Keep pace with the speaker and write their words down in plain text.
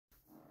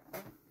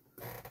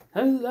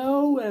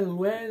Hello and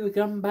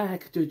welcome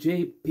back to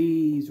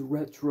J.P.'s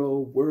Retro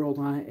World.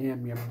 I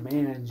am your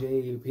man,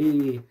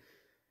 J.P.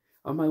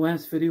 On my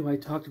last video, I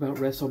talked about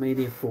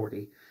WrestleMania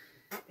 40.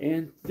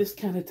 And this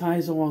kind of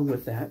ties along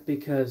with that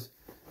because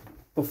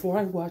before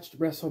I watched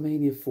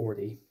WrestleMania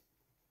 40,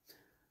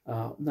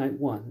 night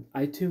one,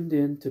 I tuned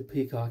in to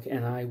Peacock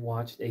and I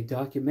watched a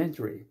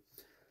documentary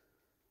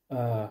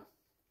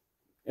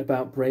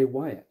about Bray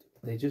Wyatt.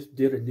 They just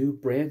did a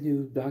brand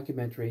new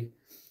documentary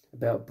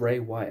about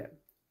Bray Wyatt,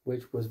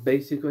 which was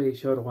basically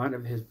showed a lot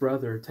of his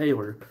brother,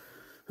 Taylor,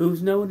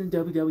 who's known in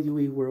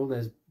WWE world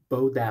as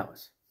Bo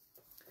Dallas.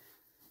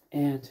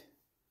 And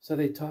so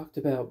they talked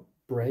about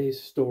Bray's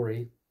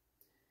story,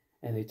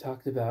 and they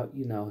talked about,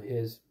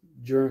 his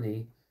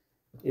journey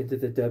into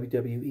the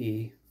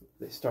WWE.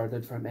 They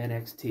started from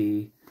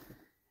NXT,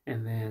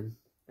 and then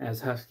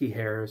as Husky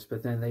Harris,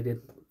 but then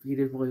he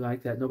didn't really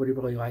like that. Nobody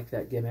really liked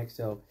that gimmick,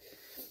 so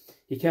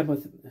he came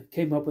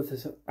up with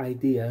this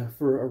idea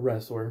for a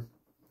wrestler,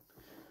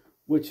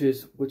 which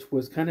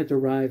was kind of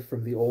derived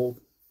from the old,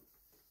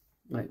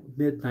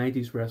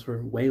 mid-90s wrestler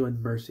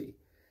Waylon Mercy.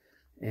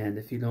 And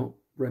if you don't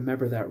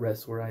remember that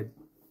wrestler,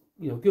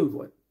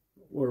 Google it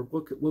or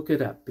look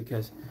it up,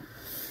 because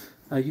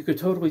you could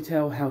totally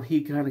tell how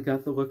he kind of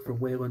got the look from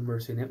Waylon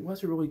Mercy, and it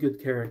was a really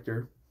good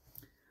character.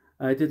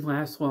 It didn't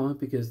last long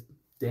because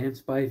Dan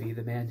Spivey,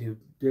 the man who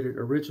did it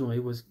originally,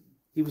 was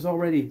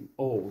already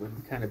old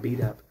and kind of beat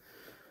up,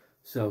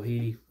 so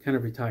he kind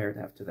of retired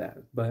after that.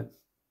 But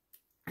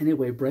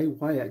anyway, Bray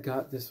Wyatt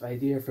got this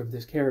idea from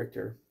this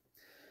character,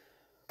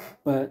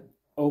 but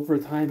over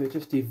time it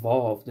just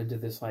evolved into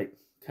this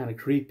kind of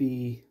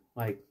creepy,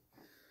 I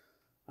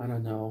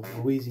don't know,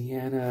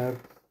 Louisiana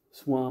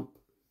swamp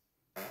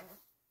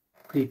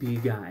creepy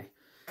guy.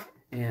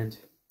 And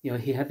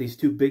he had these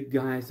two big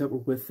guys that were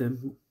with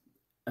him,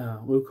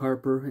 Luke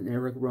Harper and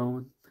Eric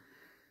Rowan.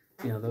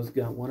 Those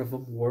guys, one of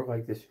them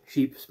wore this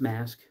sheep's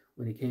mask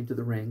when he came to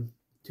the ring.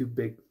 Two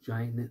big,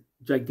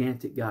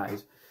 gigantic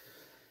guys.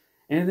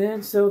 And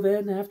then,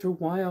 after a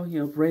while,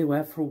 Bray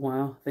left for a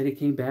while. Then he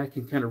came back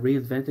and kind of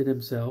reinvented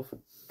himself.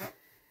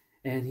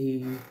 And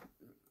he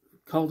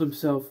called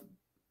himself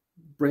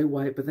Bray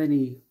Wyatt, but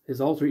then his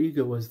alter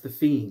ego was The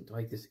Fiend,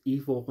 this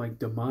evil,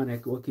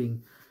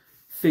 demonic-looking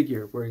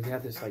figure where he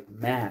had this,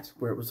 mask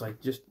where it was,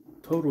 just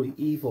totally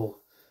evil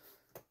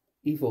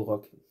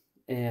looking.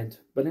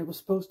 But it was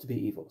supposed to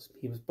be evil.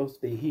 He was supposed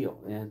to be a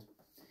heel. And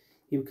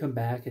he would come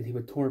back and he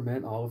would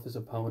torment all of his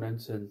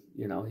opponents. And,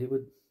 he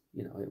would,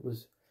 it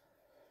was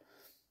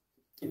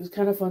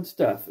kind of fun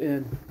stuff.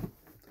 And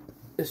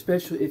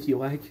especially if you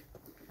like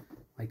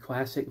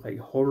classic,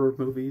 horror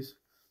movies,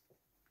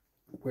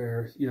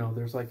 where,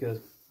 there's a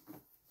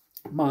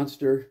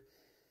monster,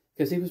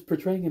 because he was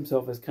portraying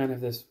himself as kind of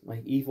this,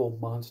 evil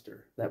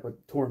monster that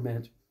would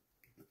torment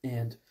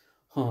and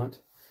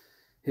haunt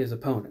his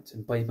opponents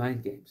and play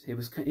mind games. He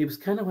was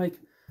kind of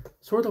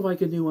sort of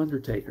like a new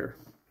Undertaker,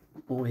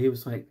 only he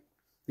was the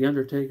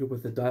Undertaker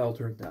with the dial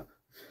turned up.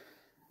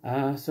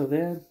 So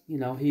then,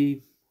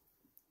 he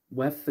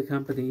left the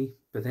company,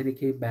 but then he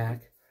came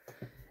back,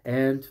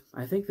 and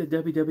I think the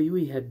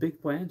WWE had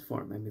big plans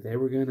for him. I mean, they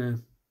were going to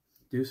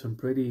do some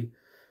pretty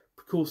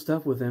cool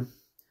stuff with him,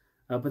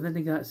 but then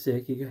he got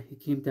sick. He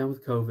came down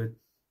with COVID,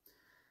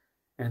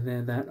 and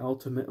then that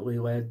ultimately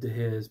led to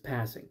his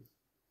passing.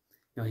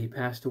 He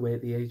passed away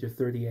at the age of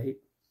 38,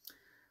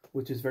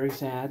 which is very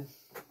sad.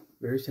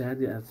 Very sad.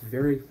 Yeah,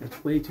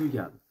 it's way too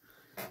young.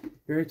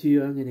 Very too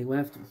young, and he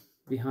left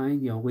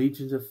behind,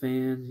 legions of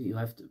fans. He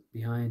left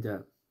behind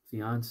a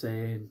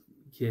fiance and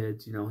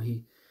kids.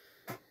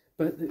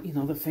 But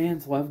the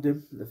fans loved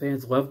him. The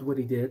fans loved what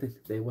he did.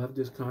 They loved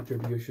his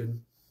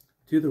contribution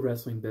to the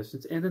wrestling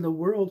business. And in a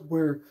world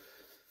where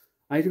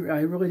I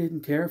really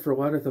didn't care for a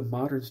lot of the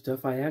modern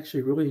stuff, I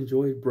actually really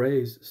enjoyed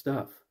Bray's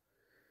stuff.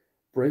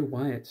 Bray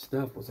Wyatt's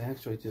stuff was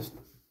actually just,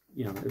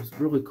 it was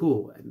really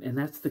cool. And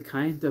that's the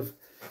kind of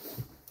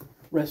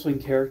wrestling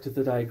character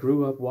that I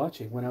grew up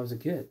watching when I was a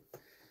kid.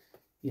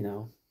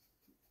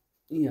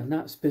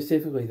 Not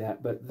specifically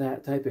that, but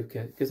that type of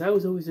kid. Because I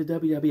was always a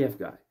WWF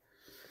guy.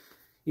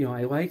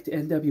 I liked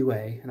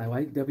NWA and I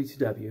liked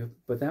WCW,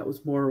 but that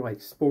was more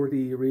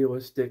sporty,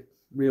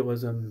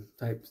 realism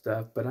type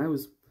stuff. But I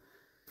was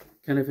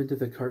kind of into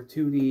the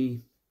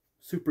cartoony,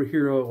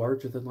 superhero,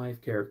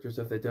 larger-than-life characters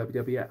of the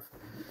WWF.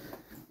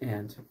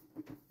 And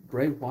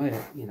Bray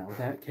Wyatt,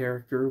 that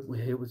character,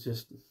 it was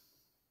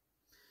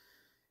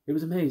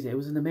amazing. It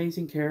was an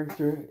amazing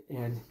character,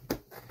 and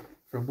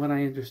from what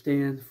I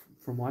understand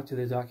from watching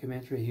the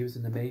documentary, he was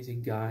an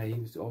amazing guy. He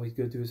was always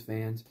good to his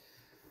fans,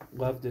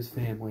 loved his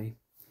family.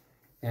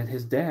 And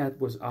his dad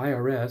was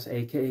IRS,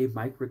 a.k.a.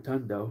 Mike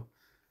Rotundo,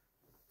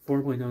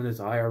 formerly known as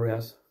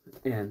IRS,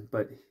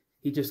 but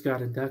he just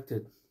got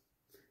inducted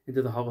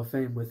into the Hall of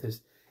Fame with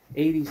his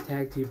 80s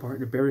tag team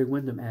partner Barry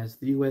Windham as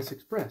the U.S.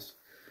 Express.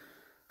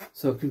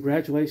 So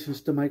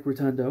congratulations to Mike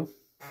Rotundo.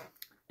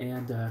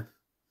 And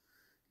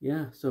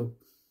so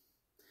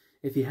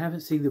if you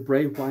haven't seen the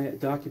Bray Wyatt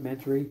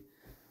documentary,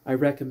 I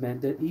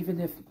recommend it. Even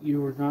if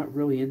you're not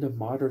really into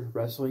modern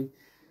wrestling,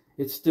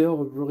 it's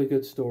still a really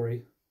good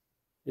story.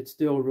 It's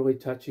still a really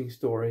touching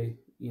story,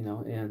 you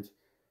know, and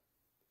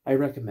I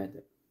recommend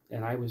it.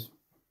 And I was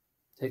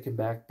taken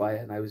back by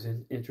it, and I was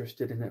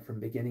interested in it from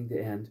beginning to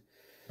end.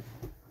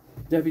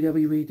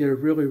 WWE did a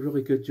really,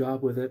 really good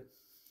job with it.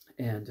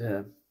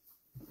 And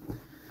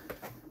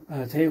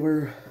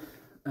Taylor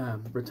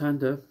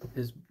Rotunda,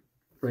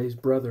 Bray's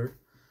brother,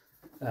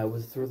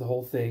 was through the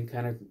whole thing,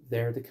 kind of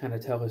there to kind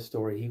of tell his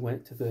story. He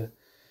went to the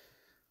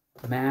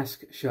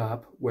mask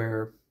shop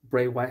where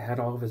Bray Wyatt had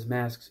all of his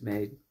masks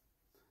made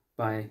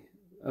by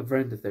a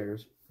friend of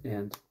theirs.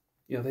 And,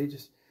 you know, they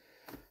just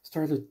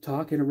started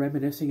talking and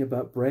reminiscing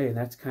about Bray, and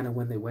that's kind of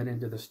when they went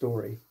into the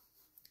story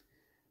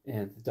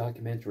and the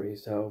documentary.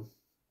 So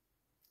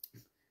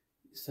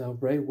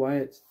Bray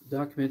Wyatt's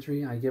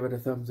documentary, I give it a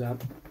thumbs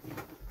up.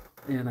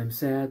 And I'm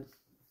sad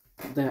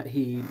that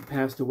he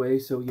passed away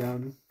so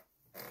young.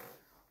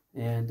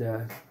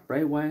 And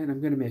Bray Wyatt,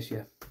 I'm going to miss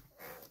you.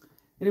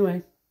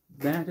 Anyway,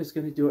 that is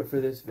going to do it for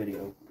this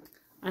video.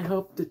 I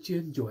hope that you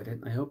enjoyed it.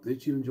 I hope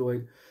that you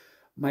enjoyed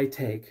my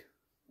take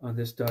on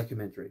this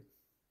documentary.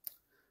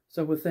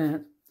 So with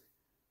that,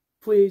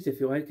 please,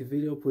 if you like the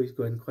video, please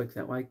go ahead and click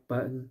that like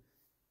button.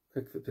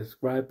 Click the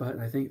subscribe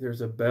button. I think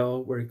there's a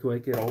bell where you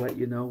click it. I'll let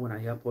you know when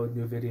I upload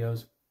new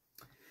videos.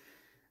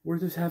 We're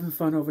just having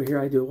fun over here.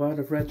 I do a lot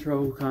of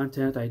retro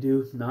content. I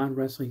do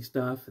non-wrestling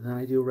stuff, and then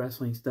I do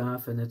wrestling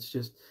stuff, and it's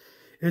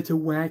a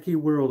wacky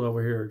world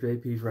over here,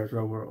 J.P.'s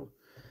Retro World.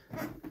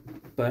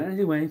 But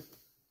anyway,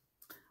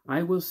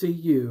 I will see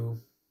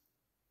you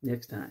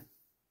next time.